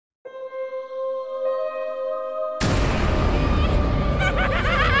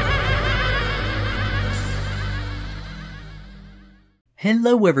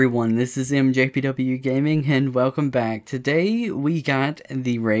Hello everyone, this is MJPWGaming and welcome back. Today we got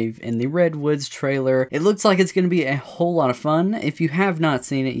the Rave and the Redwoods trailer. It looks like it's going to be a whole lot of fun. If you have not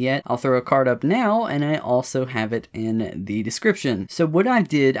seen it yet, I'll throw a card up now and I also have it in the description. So what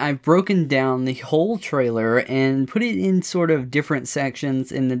I've broken down the whole trailer and put it in sort of different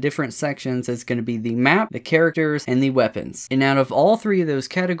sections. In the different sections it's going to be the map, the characters, and the weapons. And out of all three of those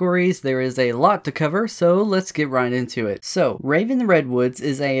categories there is a lot to cover, so let's get right into it. So Rave and the Redwoods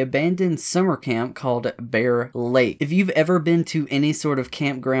is a abandoned summer camp called Bear Lake. If you've ever been to any sort of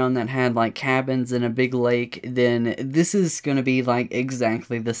campground that had like cabins in a big lake, then this is going to be like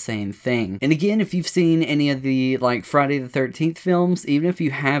exactly the same thing. And again, if you've seen any of the like Friday the 13th films, even if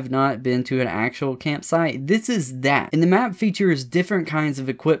you have not been to an actual campsite, this is that. And the map features different kinds of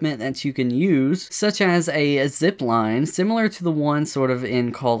equipment that you can use, such as a zip line, similar to the one sort of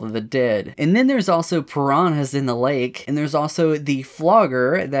in Call of the Dead. And then there's also piranhas in the lake, and there's also the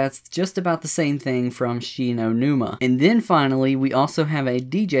flogger that's just about the same thing from Shi no Numa. And then finally we also have a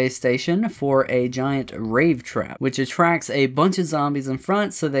DJ station for a giant rave trap, which attracts a bunch of zombies in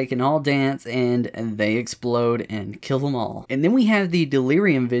front so they can all dance and they explode and kill them all. And then we have the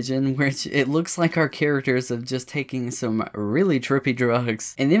delirium vision, which it looks like our characters have just taken some really trippy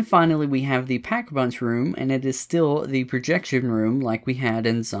drugs. And then finally we have the pack punch room, and it is still the projection room like we had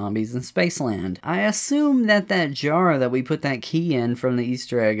in Zombies in Spaceland. I assume that jar that we put that key in from the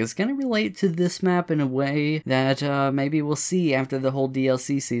Easter egg is going to relate to this map in a way that maybe we'll see after the whole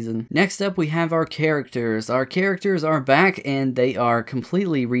DLC season. Next up we have our characters. Our characters are back and they are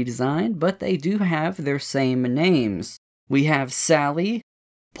completely redesigned, but they do have their same names. We have Sally,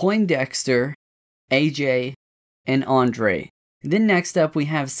 Poindexter, AJ, and Andre. Then next up we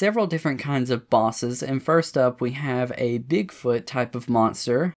have several different kinds of bosses, and first up we have a Bigfoot type of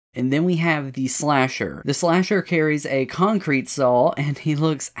monster. And then we have the Slasher. The Slasher carries a concrete saw, and he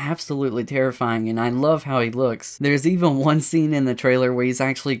looks absolutely terrifying, and I love how he looks. There's even one scene in the trailer where he's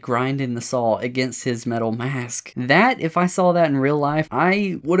actually grinding the saw against his metal mask. That, if I saw that in real life,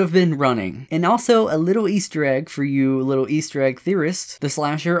 I would have been running. And also, a little Easter egg for you little Easter egg theorists. The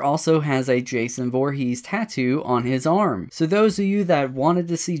Slasher also has a Jason Voorhees tattoo on his arm. So those of you that wanted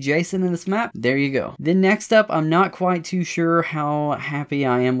to see Jason in this map, there you go. Then next up, I'm not quite too sure how happy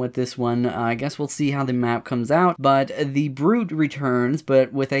I am with this one. I guess we'll see how the map comes out, but the Brute returns,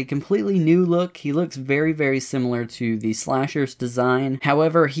 but with a completely new look. He looks very, very similar to the Slasher's design.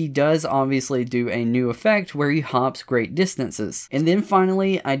 However, he does obviously do a new effect where he hops great distances. And then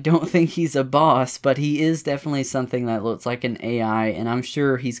finally, I don't think he's a boss, but he is definitely something that looks like an AI, and I'm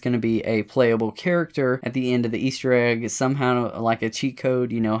sure he's going to be a playable character at the end of the Easter egg, somehow like a cheat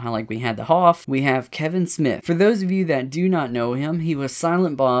code, you know, how like we had the Hoff. We have Kevin Smith. For those of you that do not know him, he was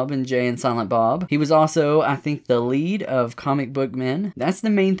Silent Bob and Jay and Silent Bob. He was also, I think, the lead of Comic Book Men. That's the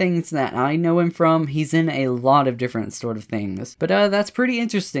main things that I know him from. He's in a lot of different sort of things. But that's pretty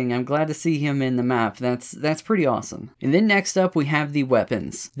interesting. I'm glad to see him in the map. That's pretty awesome. And then next up we have the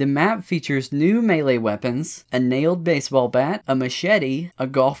weapons. The map features new melee weapons, a nailed baseball bat, a machete, a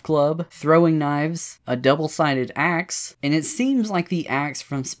golf club, throwing knives, a double-sided axe, and it seems like the axe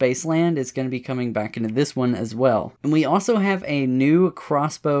from Spaceland is going to be coming back into this one as well. And we also have a new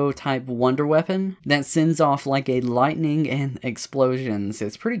crossbow type wonder weapon that sends off like a lightning and explosions.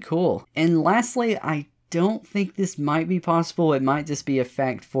 It's pretty cool. And lastly, I don't think this might be possible. It might just be a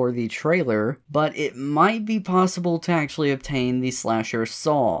fact for the trailer, but it might be possible to actually obtain the Slasher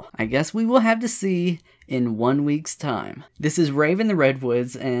saw. I guess we will have to see in 1 week's time. This is Rave and the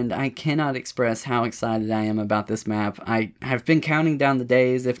Redwoods, and I cannot express how excited I am about this map. I have been counting down the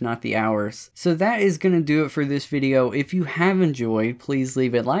days, if not the hours. So that is going to do it for this video. If you have enjoyed, please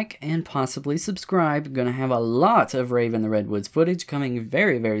leave a like and possibly subscribe. I'm going to have a lot of Rave and the Redwoods footage coming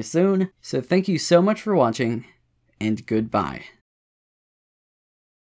very, very soon. So thank you so much for watching, and goodbye.